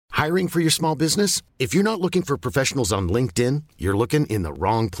Hiring for your small business? If you're not looking for professionals on LinkedIn, you're looking in the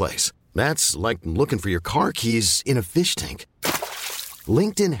wrong place. That's like looking for your car keys in a fish tank.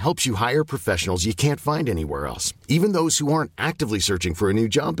 LinkedIn helps you hire professionals you can't find anywhere else, even those who aren't actively searching for a new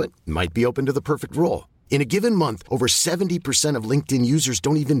job but might be open to the perfect role. In a given month, over 70% of LinkedIn users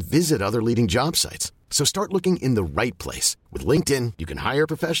don't even visit other leading job sites. So start looking in the right place. With LinkedIn, you can hire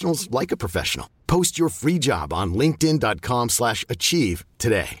professionals like a professional. Post your free job on linkedin.com/achieve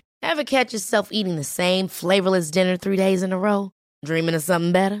today. Ever catch yourself eating the same flavorless dinner 3 days in a row? Dreaming of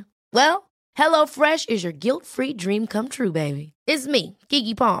something better? Well, HelloFresh is your guilt-free dream come true, baby. It's me,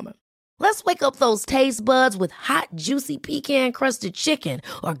 Keke Palmer. Let's wake up those taste buds with hot, juicy pecan-crusted chicken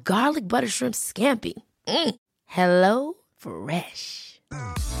or garlic butter shrimp scampi. Hello Fresh.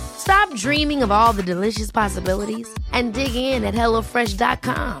 Stop dreaming of all the delicious possibilities and dig in at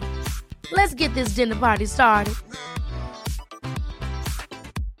HelloFresh.com. Let's get this dinner party started.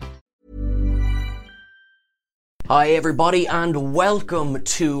 Hi everybody and welcome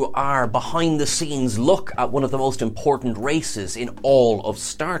to our behind the scenes look at one of the most important races in all of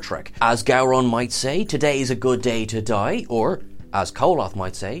Star Trek. As Gowron might say, today is a good day to die, or as Koloth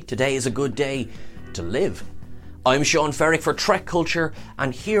might say, today is a good day to live. I'm Sean Ferrick for Trek Culture,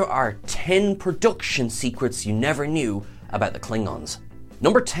 and here are 10 production secrets you never knew about the Klingons.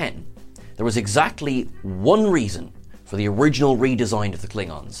 Number 10. There was exactly one reason for the original redesign of the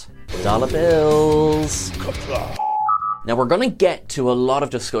Klingons. Dollar bills. Now we're going to get to a lot of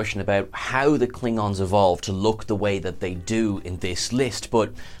discussion about how the Klingons evolved to look the way that they do in this list,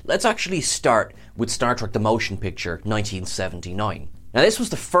 but let's actually start with Star Trek The Motion Picture 1979. Now this was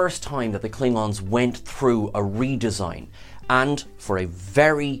the first time that the Klingons went through a redesign, and for a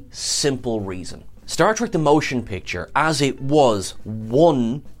very simple reason. Star Trek The Motion Picture, as it was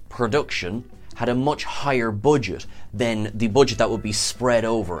one production, had a much higher budget than the budget that would be spread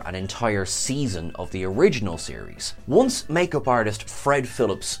over an entire season of the original series. Once makeup artist Fred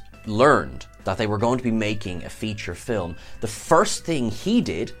Phillips learned that they were going to be making a feature film, the first thing he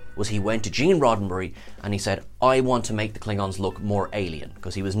did was he went to Gene Roddenberry and he said, I want to make the Klingons look more alien,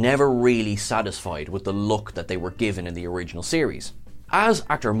 because he was never really satisfied with the look that they were given in the original series. As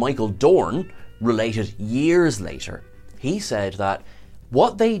actor Michael Dorn related years later, he said that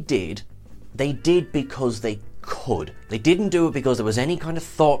what they did because they could. They didn't do it because there was any kind of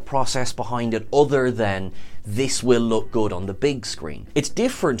thought process behind it other than this will look good on the big screen. It's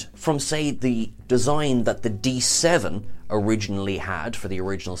different from, say, the design that the D7 originally had for the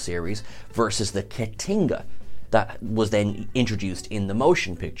original series versus the Ketinga that was then introduced in the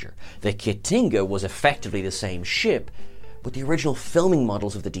motion picture. The Ketinga was effectively the same ship, but the original filming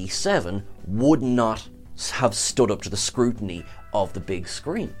models of the D7 would not have stood up to the scrutiny of the big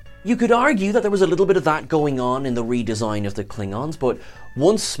screen. You could argue that there was a little bit of that going on in the redesign of the Klingons, but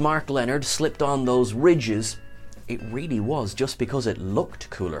once Mark Lenard slipped on those ridges, it really was just because it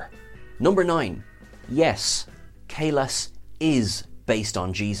looked cooler. Number 9. Yes, Kahless is based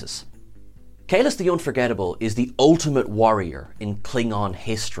on Jesus. Kahless the Unforgettable is the ultimate warrior in Klingon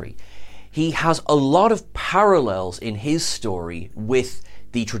history. He has a lot of parallels in his story with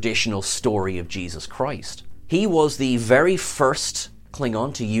the traditional story of Jesus Christ. He was the very first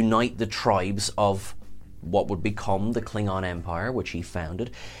Klingon to unite the tribes of what would become the Klingon Empire, which he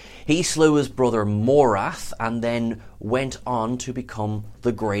founded. He slew his brother Morath and then went on to become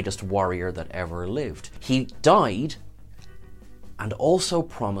the greatest warrior that ever lived. He died and also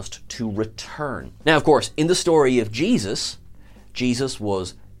promised to return. Now, of course, in the story of Jesus, Jesus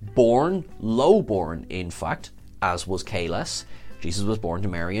was born, lowborn in fact, as was Kahless. Jesus was born to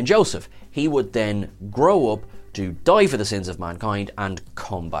Mary and Joseph. He would then grow up to die for the sins of mankind and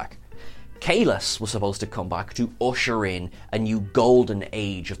come back. Kahless was supposed to come back to usher in a new golden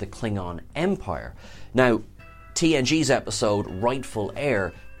age of the Klingon Empire. Now, TNG's episode Rightful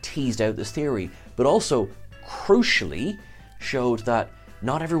Heir teased out this theory, but also, crucially, showed that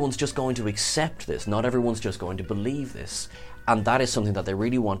not everyone's just going to accept this, not everyone's just going to believe this, and that is something that they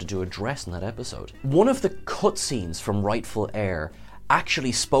really wanted to address in that episode. One of the cutscenes from Rightful Heir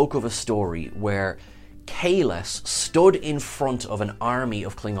actually spoke of a story where Kahless stood in front of an army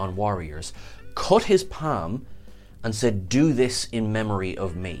of Klingon warriors, cut his palm, and said, "Do this in memory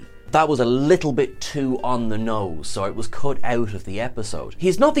of me." That was a little bit too on the nose, so it was cut out of the episode.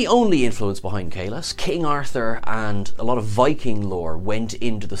 He's not the only influence behind Kahless. King Arthur and a lot of Viking lore went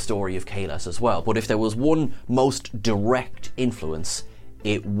into the story of Kahless as well, but if there was one most direct influence,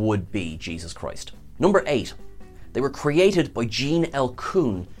 it would be Jesus Christ. Number 8. They were created by Gene L.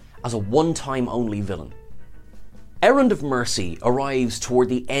 Kuhn as a one-time only villain. Errand of Mercy arrives toward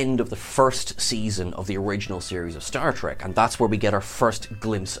the end of the first season of the original series of Star Trek, and that's where we get our first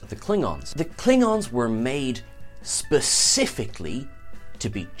glimpse of the Klingons. The Klingons were made specifically to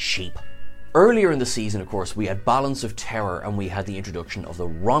be cheap. Earlier in the season, of course, we had Balance of Terror and we had the introduction of the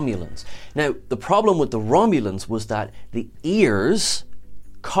Romulans. Now, the problem with the Romulans was that the ears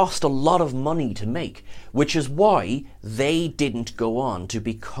cost a lot of money to make, which is why they didn't go on to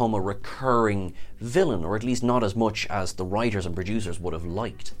become a recurring villain, or at least not as much as the writers and producers would have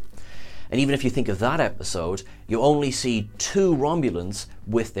liked. And even if you think of that episode, you only see 2 Romulans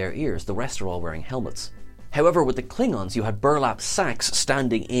with their ears. The rest are all wearing helmets. However, with the Klingons, you had burlap sacks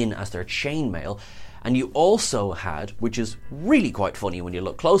standing in as their chainmail, and you also had, which is really quite funny when you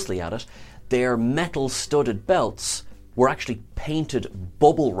look closely at it, their metal-studded belts were actually painted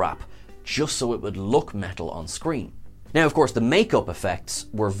bubble wrap just so it would look metal on screen. Now, of course, the makeup effects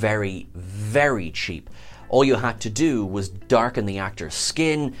were very, very cheap. All you had to do was darken the actor's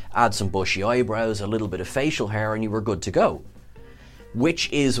skin, add some bushy eyebrows, a little bit of facial hair, and you were good to go. Which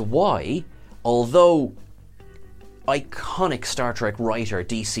is why, although iconic Star Trek writer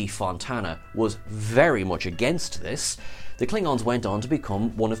DC Fontana was very much against this, the Klingons went on to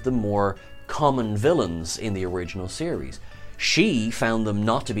become one of the more common villains in the original series. She found them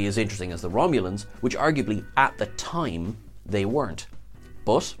not to be as interesting as the Romulans, which arguably at the time they weren't.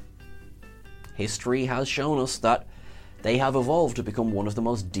 But history has shown us that they have evolved to become one of the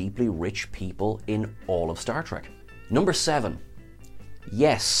most deeply rich people in all of Star Trek. Number 7.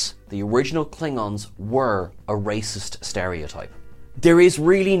 Yes, the original Klingons were a racist stereotype. There is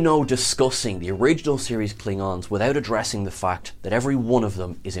really no discussing the original series Klingons without addressing the fact that every one of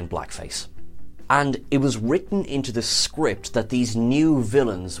them is in blackface. And it was written into the script that these new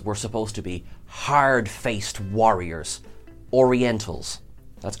villains were supposed to be hard-faced warriors, Orientals.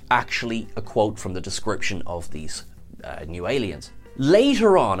 That's actually a quote from the description of these new aliens.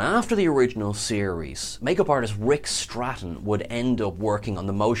 Later on, after the original series, makeup artist Rick Stratton would end up working on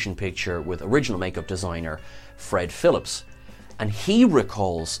the motion picture with original makeup designer Fred Phillips. And he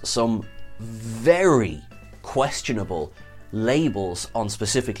recalls some very questionable labels on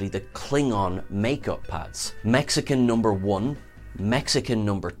specifically the Klingon makeup pads. Mexican number 1, Mexican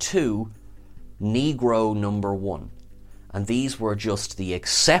number 2, Negro number 1. And these were just the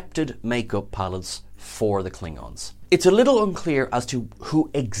accepted makeup palettes for the Klingons. It's a little unclear as to who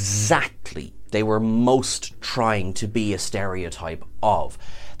exactly they were most trying to be a stereotype of.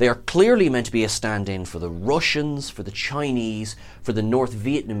 They are clearly meant to be a stand-in for the Russians, for the Chinese, for the North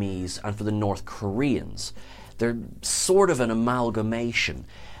Vietnamese, and for the North Koreans. They're sort of an amalgamation.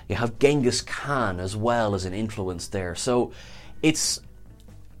 You have Genghis Khan as well as an influence there. So it's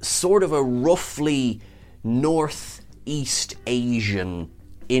sort of a roughly Northeast Asian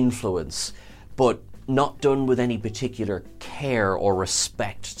influence, but not done with any particular care or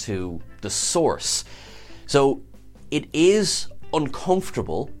respect to the source. So it is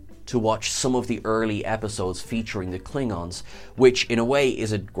uncomfortable to watch some of the early episodes featuring the Klingons, which in a way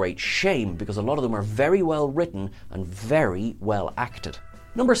is a great shame because a lot of them are very well written and very well acted.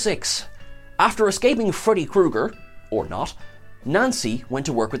 Number 6. After escaping Freddy Krueger, or not, Nancy went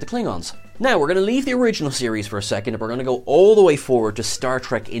to work with the Klingons. Now we're going to leave the original series for a second and we're going to go all the way forward to Star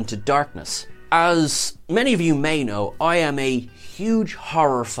Trek Into Darkness. As many of you may know, I am a huge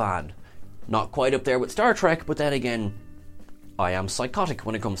horror fan. Not quite up there with Star Trek, but then again, I am psychotic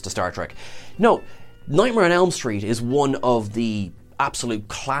when it comes to Star Trek. No, Nightmare on Elm Street is one of the absolute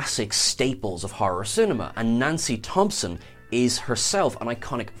classic staples of horror cinema, and Nancy Thompson is herself an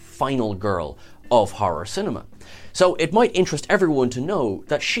iconic final girl of horror cinema. So it might interest everyone to know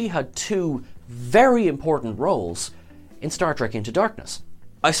that she had 2 very important roles in Star Trek Into Darkness.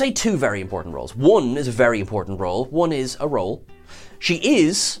 I say 2 very important roles. One is a very important role, one is a role. She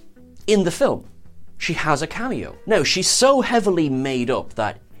is in the film. She has a cameo. Now, she's so heavily made up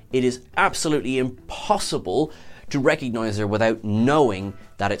that it is absolutely impossible to recognise her without knowing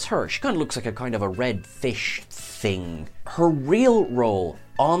that it's her. She kind of looks like a kind of a red fish thing. Her real role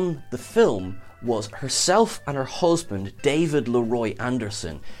on the film was herself and her husband, David Leroy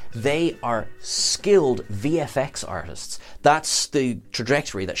Anderson. They are skilled VFX artists. That's the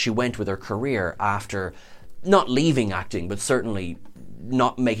trajectory that she went with her career after not leaving acting, but certainly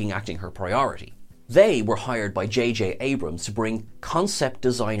not making acting her priority. They were hired by J.J. Abrams to bring concept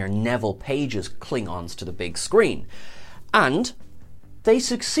designer Neville Page's Klingons to the big screen. And they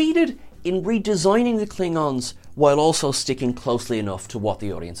succeeded in redesigning the Klingons while also sticking closely enough to what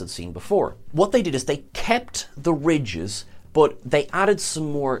the audience had seen before. What they did is they kept the ridges, but they added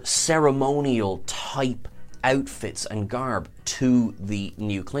some more ceremonial type outfits and garb to the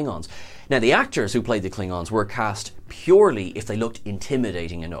new Klingons. Now, the actors who played the Klingons were cast purely if they looked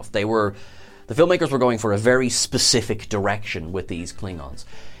intimidating enough. The filmmakers were going for a very specific direction with these Klingons.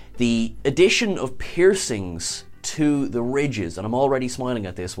 The addition of piercings to the ridges, and I'm already smiling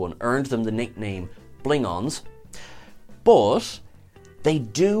at this one, earned them the nickname Blingons, but they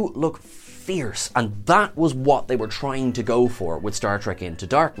do look fierce, and that was what they were trying to go for with Star Trek Into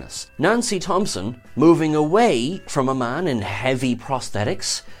Darkness. Nancy Thompson, moving away from a man in heavy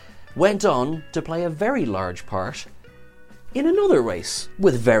prosthetics, went on to play a very large part in another race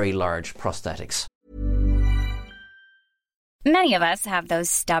with very large prosthetics. Many of us have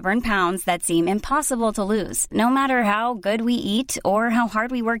those stubborn pounds that seem impossible to lose, no matter how good we eat or how hard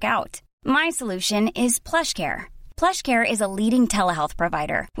we work out. My solution is PlushCare. PlushCare is a leading telehealth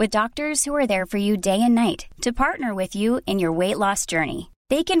provider with doctors who are there for you day and night to partner with you in your weight loss journey.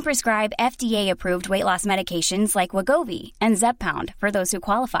 They can prescribe FDA-approved weight loss medications like Wegovy and Zepbound for those who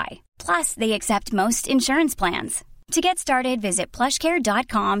qualify. Plus, they accept most insurance plans. To get started, visit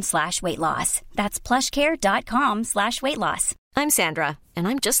plushcare.com/weightloss. That's plushcare.com/weightloss. I'm Sandra, and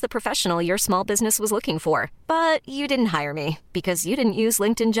I'm just the professional your small business was looking for. But you didn't hire me because you didn't use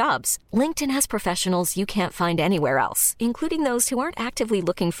LinkedIn Jobs. LinkedIn has professionals you can't find anywhere else, including those who aren't actively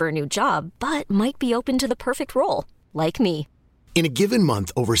looking for a new job, but might be open to the perfect role, like me. In a given month,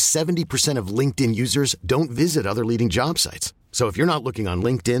 over 70% of LinkedIn users don't visit other leading job sites. So if you're not looking on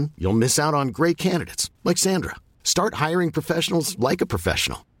LinkedIn, you'll miss out on great candidates like Sandra. Start hiring professionals like a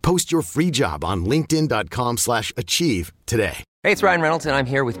professional. Post your free job on linkedin.com/achieve today. Hey, it's Ryan Reynolds, and I'm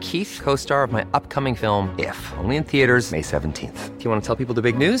here with Keith, co-star of my upcoming film, If, only in theaters May 17th. Do you want to tell people the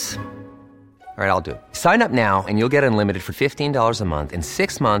big news? All right, I'll do it. Sign up now and you'll get unlimited for $15 a month and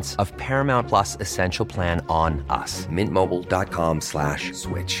 6 months of Paramount Plus Essential Plan on us.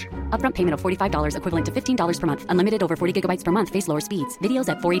 MintMobile.com/switch. Upfront payment of $45 equivalent to $15 per month. Unlimited over 40 gigabytes per month. Face lower speeds. Videos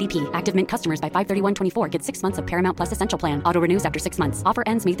at 480p. Active Mint customers by 531.24 get 6 months of Paramount Plus Essential Plan. Auto renews after 6 months. Offer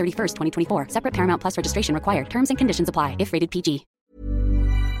ends May 31st, 2024. Separate Paramount Plus registration required. Terms and conditions apply if rated PG.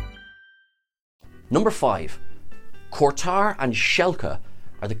 Number 5. Kortar and Shelka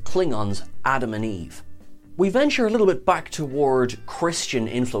are the Klingons' Adam and Eve. We venture a little bit back toward Christian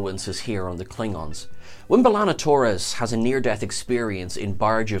influences here on the Klingons. When B'Elanna Torres has a near-death experience in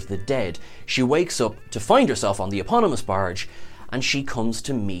Barge of the Dead, she wakes up to find herself on the eponymous barge, and she comes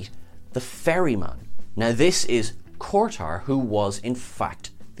to meet the ferryman. Now this is Kortar, who was in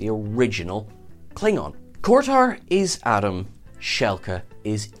fact the original Klingon. Kortar is Adam, Shelka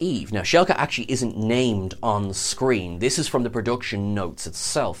is Eve. Now, Shelka actually isn't named on screen. This is from the production notes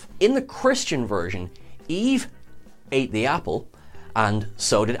itself. In the Christian version, Eve ate the apple, and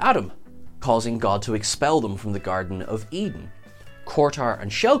so did Adam, causing God to expel them from the Garden of Eden. Kortar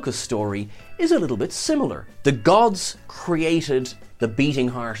and Shelka's story is a little bit similar. The gods created the beating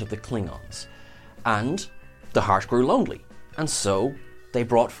heart of the Klingons, and the heart grew lonely, and so they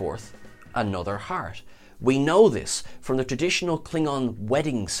brought forth another heart. We know this from the traditional Klingon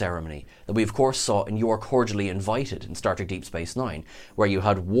wedding ceremony that we of course saw in You Are Cordially Invited in Star Trek Deep Space Nine, where you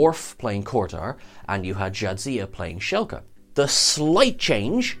had Worf playing Kortar and you had Jadzia playing Shelka. The slight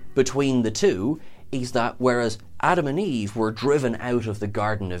change between the two is that whereas Adam and Eve were driven out of the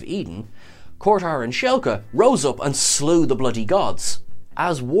Garden of Eden, Kortar and Shelka rose up and slew the bloody gods.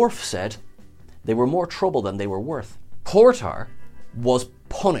 As Worf said, they were more trouble than they were worth. Kortar was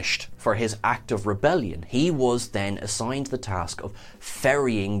punished for his act of rebellion. He was then assigned the task of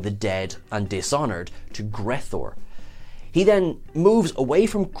ferrying the dead and dishonoured to Grethor. He then moves away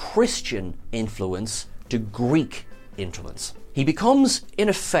from Christian influence to Greek influence. He becomes, in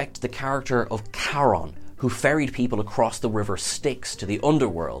effect, the character of Charon, who ferried people across the river Styx to the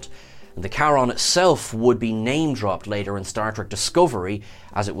underworld. And the Charon itself would be name-dropped later in Star Trek Discovery,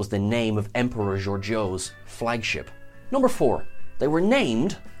 as it was the name of Emperor Georgiou's flagship. Number 4. They were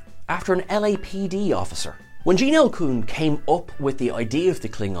named after an LAPD officer. When Gene L. Kuhn came up with the idea of the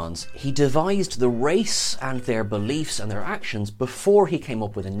Klingons, he devised the race and their beliefs and their actions before he came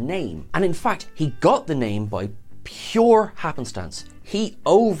up with a name. And in fact, he got the name by pure happenstance. He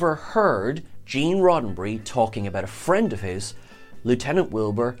overheard Gene Roddenberry talking about a friend of his, Lieutenant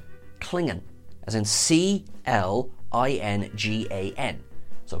Wilbur Klingan, as in C-L-I-N-G-A-N.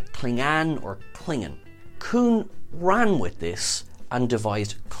 So Klingan or Klingan. Kuhn ran with this and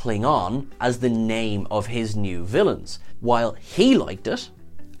devised Klingon as the name of his new villains. While he liked it,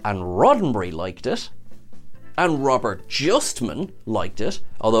 and Roddenberry liked it, and Robert Justman liked it,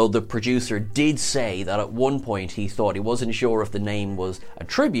 although the producer did say that at one point he thought he wasn't sure if the name was a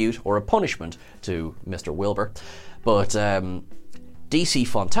tribute or a punishment to Mr. Wilbur, but DC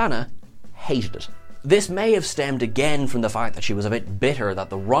Fontana hated it. This may have stemmed again from the fact that she was a bit bitter that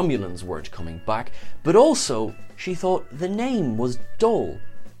the Romulans weren't coming back, but also she thought the name was dull.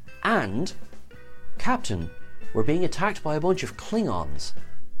 And, Captain, we're being attacked by a bunch of Klingons.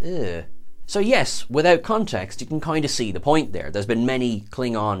 Ugh. So yes, without context, you can kind of see the point there. There's been many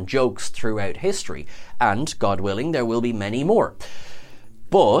Klingon jokes throughout history, and, God willing, there will be many more.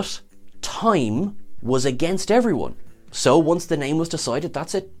 But time was against everyone. So once the name was decided,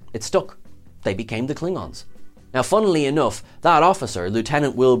 that's it. It stuck. They became the Klingons. Now, funnily enough, that officer,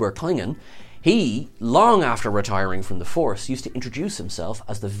 Lieutenant Wilbur Klingon, he, long after retiring from the Force, used to introduce himself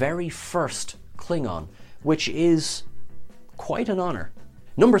as the very first Klingon, which is quite an honour.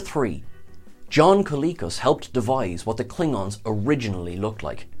 Number 3. John Colicos helped devise what the Klingons originally looked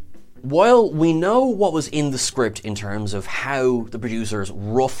like. While we know what was in the script in terms of how the producers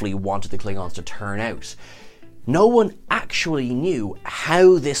roughly wanted the Klingons to turn out, no one actually knew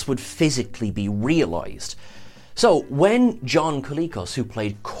how this would physically be realised. So when John Colicos, who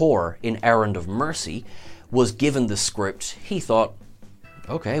played Kor in Errand of Mercy, was given the script, he thought,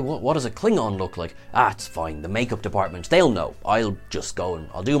 okay, what does a Klingon look like? It's fine, the makeup department, they'll know. I'll just go and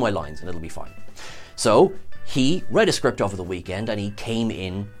I'll do my lines and it'll be fine. So he read a script over the weekend and he came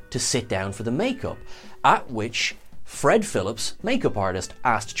in to sit down for the makeup, at which Fred Phillips, makeup artist,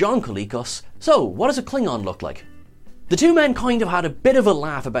 asked John Colicos, so what does a Klingon look like? The two men kind of had a bit of a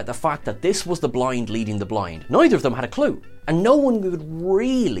laugh about the fact that this was the blind leading the blind. Neither of them had a clue, and no one could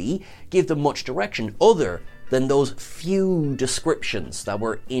really give them much direction other than those few descriptions that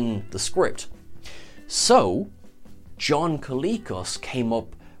were in the script. So, John Colicos came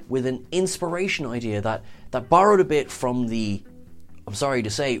up with an inspiration idea that borrowed a bit from the, I'm sorry to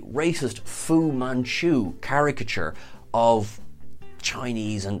say, racist Fu Manchu caricature of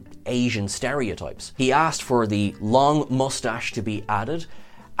Chinese and Asian stereotypes. He asked for the long mustache to be added,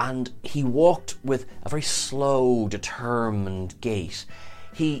 and he walked with a very slow, determined gait.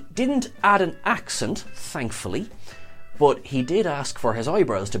 He didn't add an accent, thankfully, but he did ask for his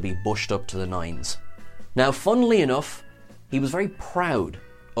eyebrows to be bushed up to the nines. Now, funnily enough, he was very proud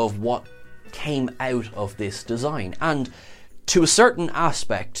of what came out of this design, and to a certain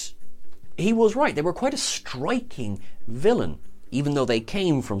aspect, he was right. They were quite a striking villain, even though they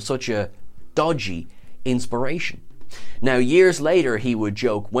came from such a dodgy inspiration. Now, years later, he would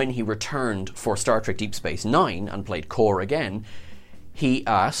joke when he returned for Star Trek Deep Space Nine and played Kor again, he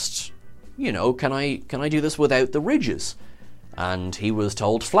asked, can I do this without the ridges? And he was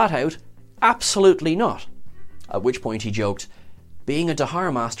told flat out, absolutely not. At which point he joked, being a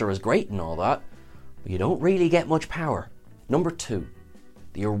Dahar Master is great and all that, but you don't really get much power. Number 2.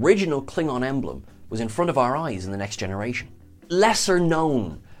 The original Klingon emblem was in front of our eyes in The Next Generation. Lesser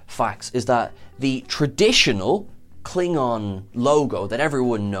known facts is that the traditional Klingon logo that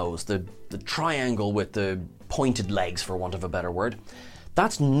everyone knows, the triangle with the pointed legs, for want of a better word,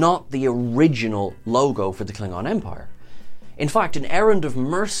 that's not the original logo for the Klingon Empire. In fact, in Errand of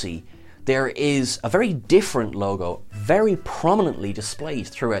Mercy, there is a very different logo very prominently displayed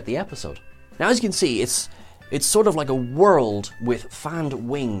throughout the episode. Now, as you can see, it's sort of like a world with fanned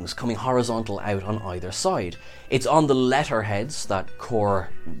wings coming horizontal out on either side. It's on the letterheads that Kor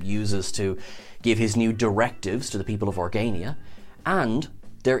uses to give his new directives to the people of Organia, and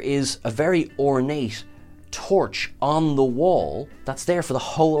there is a very ornate torch on the wall that's there for the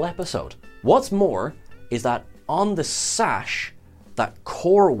whole episode. What's more is that on the sash that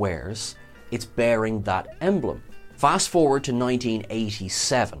Kor wears, it's bearing that emblem. Fast forward to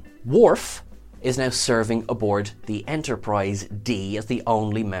 1987. Worf is now serving aboard the Enterprise D as the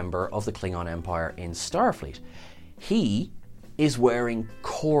only member of the Klingon Empire in Starfleet. He is wearing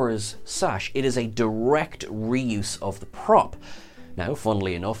Kor's sash. It is a direct reuse of the prop. Now,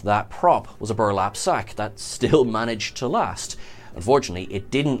 funnily enough, that prop was a burlap sack that still managed to last. Unfortunately,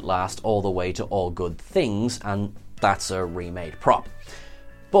 it didn't last all the way to All Good Things, and that's a remade prop.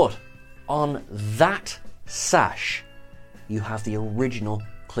 But on that sash, you have the original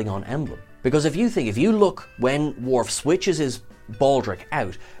Klingon emblem. Because if you look when Worf switches his baldric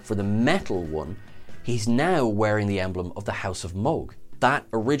out for the metal one, he's now wearing the emblem of the House of Mogh. That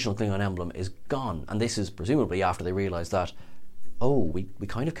original Klingon emblem is gone, and this is presumably after they realised that, we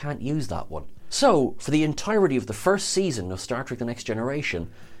kind of can't use that one. So, for the entirety of the first season of Star Trek The Next Generation,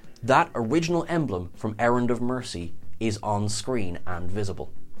 that original emblem from Errand of Mercy is on screen and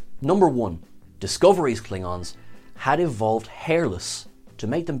visible. Number 1. Discovery's Klingons had evolved hairless to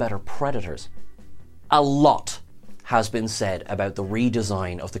make them better predators. A lot has been said about the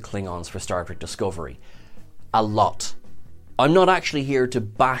redesign of the Klingons for Star Trek Discovery. A lot. I'm not actually here to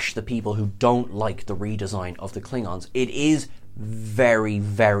bash the people who don't like the redesign of the Klingons. It is very,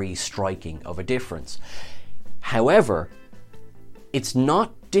 very striking of a difference. However, it's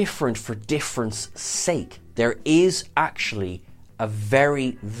not different for difference sake. There is actually a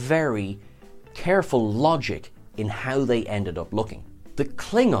very, very careful logic in how they ended up looking. The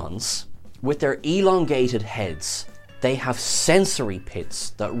Klingons, with their elongated heads, they have sensory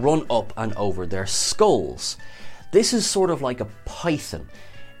pits that run up and over their skulls. This is sort of like a python.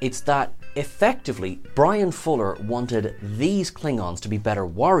 It's that effectively Bryan Fuller wanted these Klingons to be better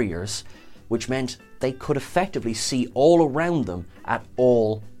warriors, which meant they could effectively see all around them at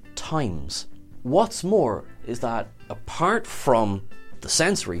all times. What's more is that apart from the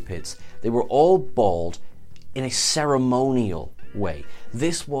sensory pits, they were all bald in a ceremonial way.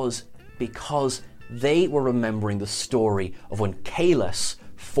 This was because they were remembering the story of when Kahless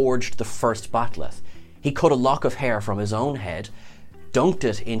forged the first bat'leth. He cut a lock of hair from his own head, dunked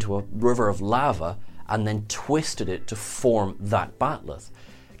it into a river of lava, and then twisted it to form that bat'leth.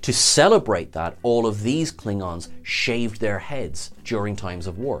 To celebrate that, all of these Klingons shaved their heads during times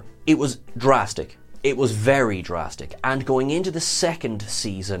of war. It was drastic. It was very drastic. And going into the second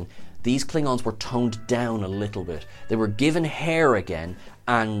season, these Klingons were toned down a little bit. They were given hair again,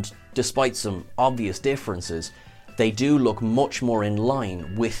 and despite some obvious differences, they do look much more in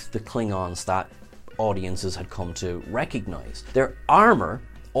line with the Klingons that audiences had come to recognize. Their armor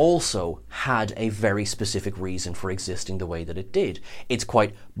also had a very specific reason for existing the way that it did. It's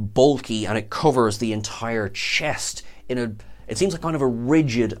quite bulky and it covers the entire chest it seems like kind of a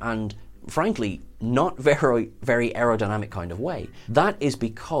rigid and frankly not very aerodynamic kind of way. That is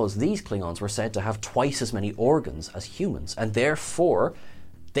because these Klingons were said to have twice as many organs as humans, and therefore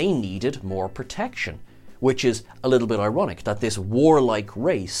they needed more protection, which is a little bit ironic that this warlike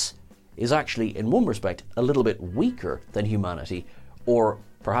race is actually, in one respect, a little bit weaker than humanity, or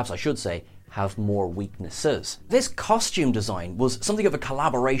perhaps I should say, have more weaknesses. This costume design was something of a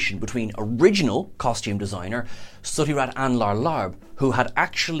collaboration between original costume designer Sutirat Anlar Larb, who had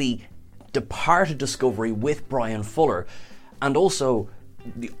actually departed Discovery with Bryan Fuller, and also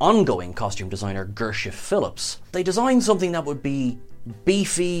the ongoing costume designer Gershiff Phillips. They designed something that would be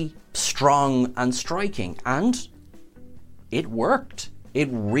beefy, strong, and striking, and it worked. It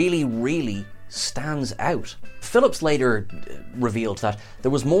really, really stands out. Phillips later revealed that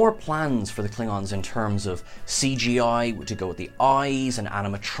there was more plans for the Klingons in terms of CGI to go with the eyes and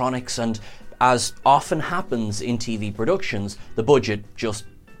animatronics, and as often happens in TV productions, the budget just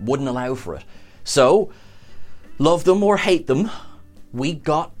wouldn't allow for it. So, love them or hate them, we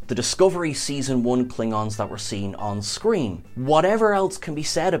got the Discovery Season 1 Klingons that were seen on screen. Whatever else can be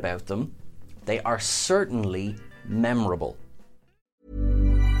said about them, they are certainly memorable.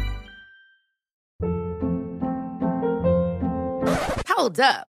 Hold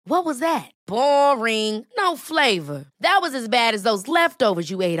up. What was that? Boring. No flavor. That was as bad as those leftovers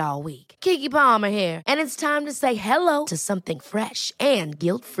you ate all week. Keke Palmer here, and it's time to say hello to something fresh and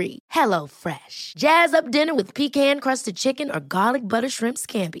guilt-free. Hello Fresh. Jazz up dinner with pecan-crusted chicken or garlic butter shrimp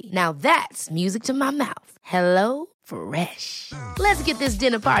scampi. Now that's music to my mouth. Hello Fresh. Let's get this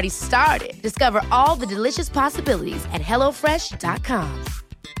dinner party started. Discover all the delicious possibilities at HelloFresh.com.